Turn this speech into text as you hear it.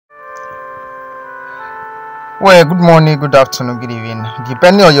Well, good morning, good afternoon, good evening,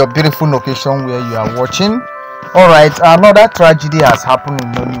 depending on your beautiful location where you are watching. All right, another tragedy has happened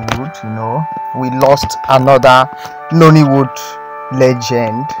in Nollywood. We lost another Nollywood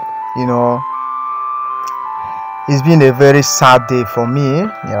legend. You know, it's been a very sad day for me.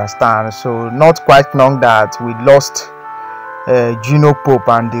 You understand? So, not quite long that we lost Juno Pope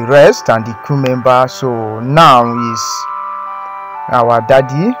and the rest and the crew member. So now is our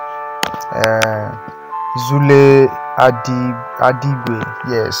daddy. Zulu Adigwe,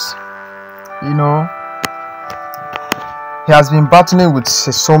 yes. He has been battling with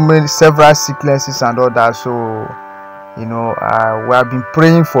several sicknesses and all that. So, we have been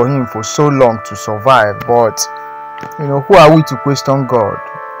praying for him for so long to survive. But, who are we to question God?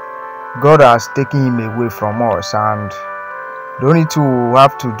 God has taken him away from us, and the only thing we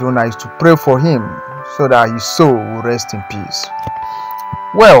have to do now is to pray for him so that his soul will rest in peace.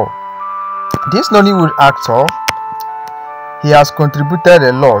 Well, this Nollywood actor, he has contributed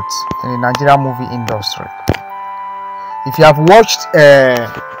a lot in the Nigerian movie industry. If you have watched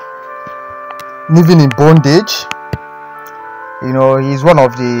Living in Bondage, he's one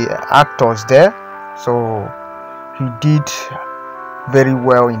of the actors there. So he did very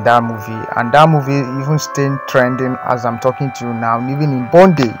well in that movie, and that movie even staying trending as I'm talking to you now. Living in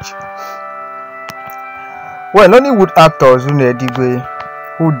Bondage. Well, Nollywood actor Zulu Adigwe,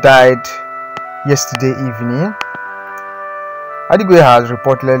 who died yesterday evening. Adigwe has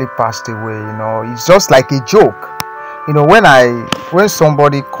reportedly passed away. It's just like a joke. When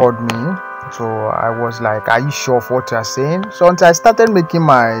somebody called me, so I was like, are you sure of what you are saying? So until I started making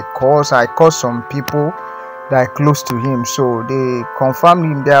my calls, I called some people that are close to him. So they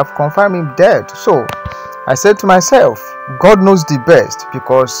have confirmed him dead. So I said to myself, God knows the best,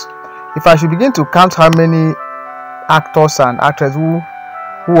 because if I should begin to count how many actors and actresses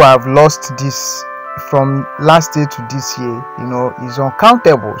who have lost this from last year to this year, is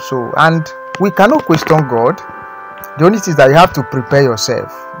uncountable. So, and we cannot question God. The only thing is that you have to prepare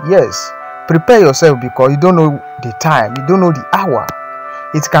yourself. Yes, prepare yourself, because you don't know the time, you don't know the hour.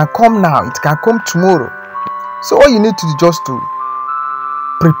 It can come now, it can come tomorrow. So all you need to do is just to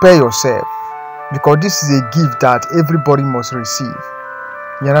prepare yourself, because this is a gift that everybody must receive.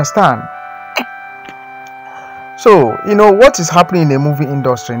 You understand? So, what is happening in the movie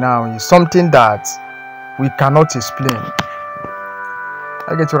industry now is something that we cannot explain.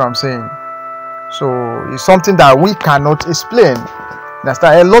 I get what I'm saying. So, it's something that we cannot explain.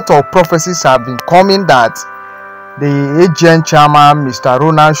 A lot of prophecies have been coming that the agent chairman, Mr.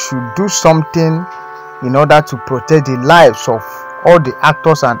 Ronald, should do something in order to protect the lives of all the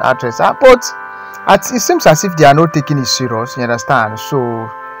actors and actresses. But it seems as if they are not taking it serious. You understand? So,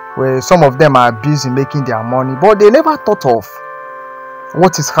 where some of them are busy making their money, but they never thought of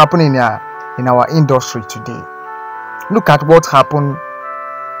what is happening in our industry today. Look at what happened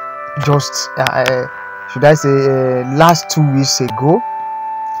just last 2 weeks ago.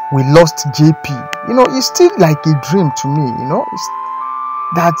 We lost JP. It's still like a dream to me.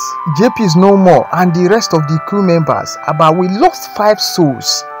 That JP is no more, and the rest of the crew members. But we lost 5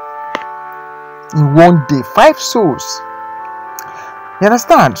 souls in one day. 5 souls. You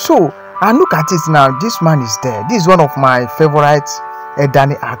understand? So, and look at it now. This man is there. This is one of my favorite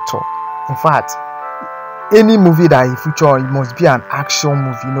Edani actor. In fact, any movie that he features, it must be an action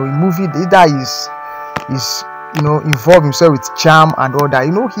movie. A movie that is involve himself with charm and all that.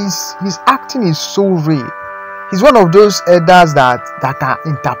 His acting is so real. He's one of those elders that can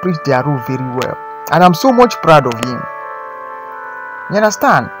interpret their role very well, and I'm so much proud of him. You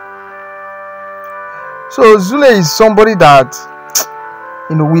understand? So Zule is somebody that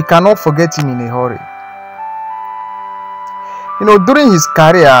we cannot forget him in a hurry. During his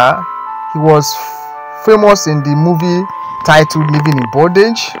career, he was famous in the movie titled Living in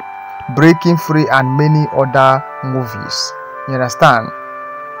Bondage, Breaking Free, and many other movies. You understand?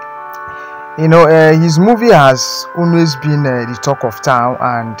 His movie has always been the talk of town,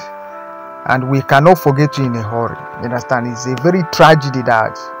 and we cannot forget you in a hurry. You understand? It's a very tragedy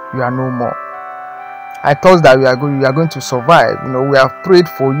that you are no more. I thought that we are going to survive. We have prayed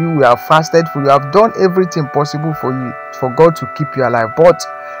for you, we have fasted for you, we have done everything possible for you, for God to keep you alive. But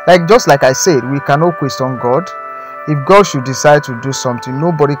just like I said, we cannot question God. If God should decide to do something,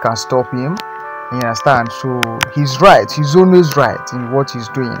 nobody can stop him. You understand? So he's right. He's always right in what he's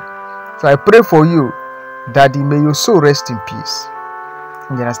doing. So I pray for you, Daddy, may your soul rest in peace.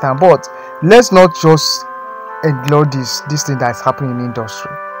 You understand? But let's not just ignore this thing that's happening in the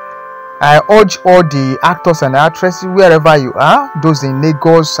industry. I urge all the actors and actresses, wherever you are, those in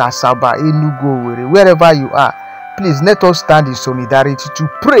Lagos, Asaba, Enugu, wherever you are, please let us stand in solidarity to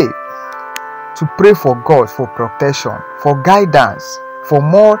pray to pray for God, for protection, for guidance, for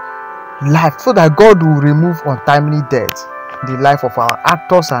more life, so that God will remove untimely death in the life of our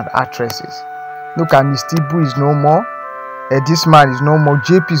actors and actresses. Look at Miss Tibu is no more. This man is no more.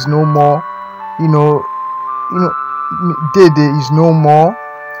 JP is no more. Dede is no more.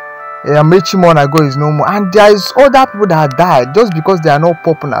 Amechi Monago is no more. And there is other people that have died just because they are not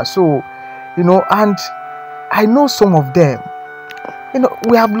popular. So, and I know some of them.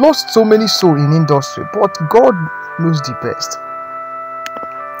 We have lost so many souls in industry, but God knows the best.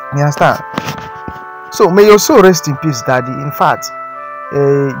 You understand? So may your soul rest in peace, Daddy. In fact,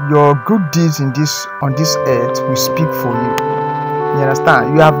 your good deeds on this earth will speak for you. You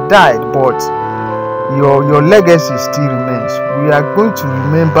understand? You have died, but your legacy still remains. We are going to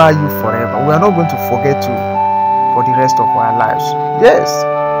remember you forever. We are not going to forget you for the rest of our lives. Yes,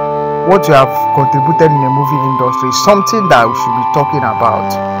 what you have contributed in the movie industry is something that we should be talking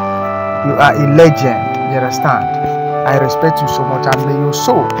about. You are a legend. You understand? I respect you so much, and may your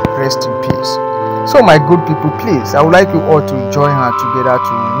soul rest in peace. So my good people, please, I would like you all to join hands together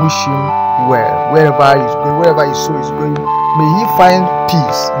to wish him well wherever he's going, wherever his soul is going. May he find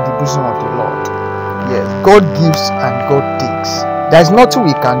peace in the bosom of the Lord. Yes, God gives and God takes. There is nothing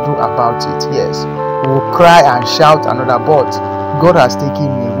we can do about it. Yes, we will cry and shout another, but God has taken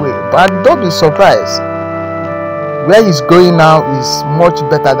me away. But don't be surprised. Where he's going now is much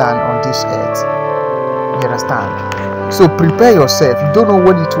better than on this earth. You understand? So prepare yourself. You don't know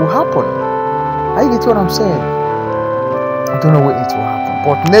when it will happen. Are you getting what I'm saying? I don't know when it will happen.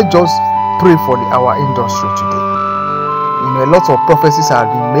 But let's just pray for our industry today. A lot of prophecies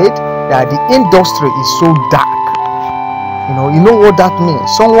have been made that the industry is so dark. You know what that means?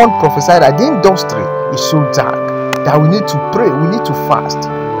 Someone prophesied that the industry is so dark that we need to pray, we need to fast.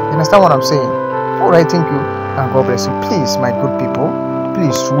 You understand what I'm saying? Alright, thank you, and God bless you. Please, my good people,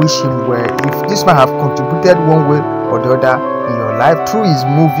 please wish him well. If this man have contributed one way or the other in your life through his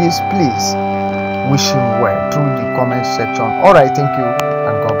movies, please wish him well through the comment section. Alright, thank you.